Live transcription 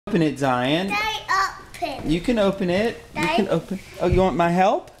Open it, Zion. Daddy, open. You can open it. You Daddy? can open. Oh, you want my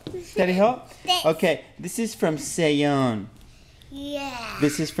help? Daddy help? This. Okay, this is from Seyon. Yeah.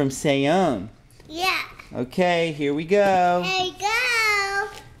 This is from Seyon. Yeah. Okay, here we go. There you go.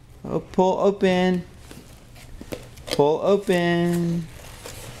 Oh, pull open. Pull open.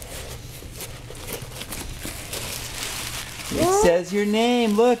 It says your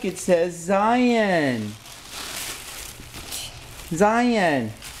name. Look, it says Zion.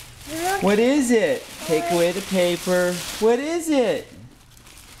 Zion. Look. What is it? Take away the paper. What is it?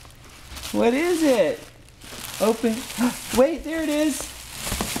 What is it? Open. Wait, there it is.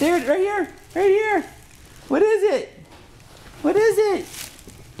 There, right here. Right here. What is it? What is it?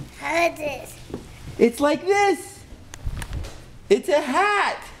 How is this? It's like this. It's a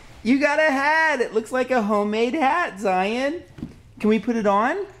hat. You got a hat. It looks like a homemade hat, Zion. Can we put it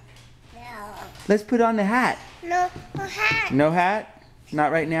on? No. Let's put on the hat. No hat. No hat?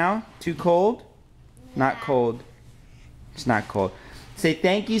 Not right now? Too cold? Not cold. It's not cold. Say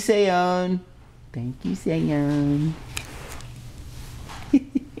thank you, Seyon. Thank you, Seyon.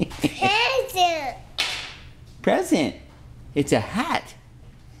 Present. Present. It's a hat.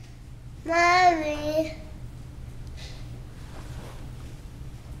 Mommy.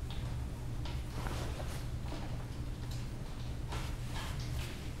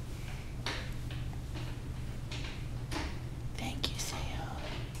 Thank you, Seyon.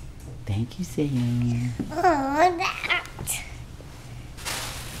 Thank you, Seyon. Oh, that.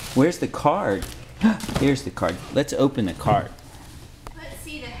 Where's the card? Here's the card. Let's open the card.